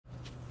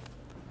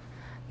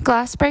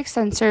Glass break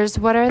sensors.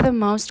 What are the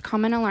most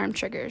common alarm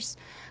triggers?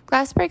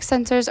 Glass break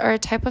sensors are a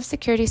type of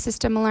security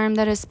system alarm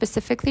that is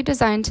specifically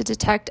designed to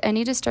detect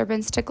any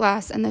disturbance to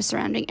glass in the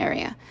surrounding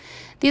area.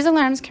 These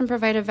alarms can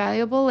provide a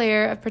valuable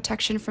layer of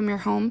protection from your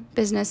home,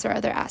 business, or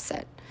other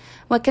asset.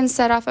 What can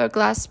set off a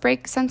glass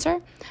break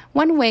sensor?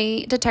 One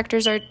way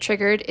detectors are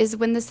triggered is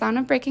when the sound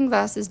of breaking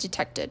glass is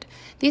detected.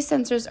 These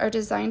sensors are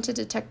designed to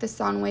detect the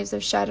sound waves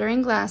of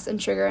shattering glass and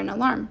trigger an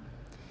alarm.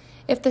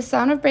 If the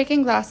sound of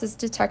breaking glass is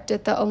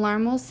detected, the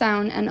alarm will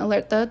sound and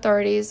alert the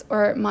authorities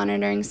or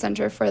monitoring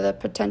center for the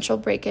potential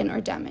break-in or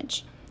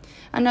damage.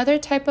 Another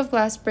type of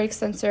glass break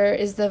sensor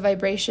is the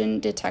vibration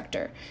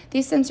detector.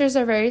 These sensors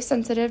are very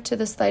sensitive to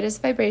the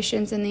slightest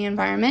vibrations in the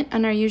environment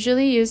and are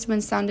usually used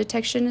when sound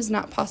detection is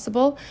not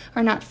possible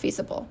or not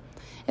feasible.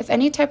 If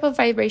any type of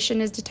vibration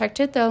is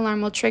detected, the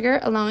alarm will trigger,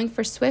 allowing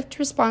for swift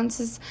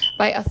responses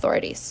by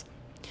authorities.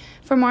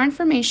 For more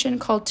information,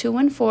 call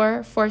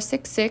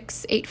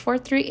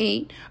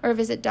 214-466-8438 or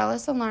visit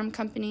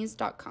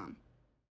DallasAlarmCompanies.com.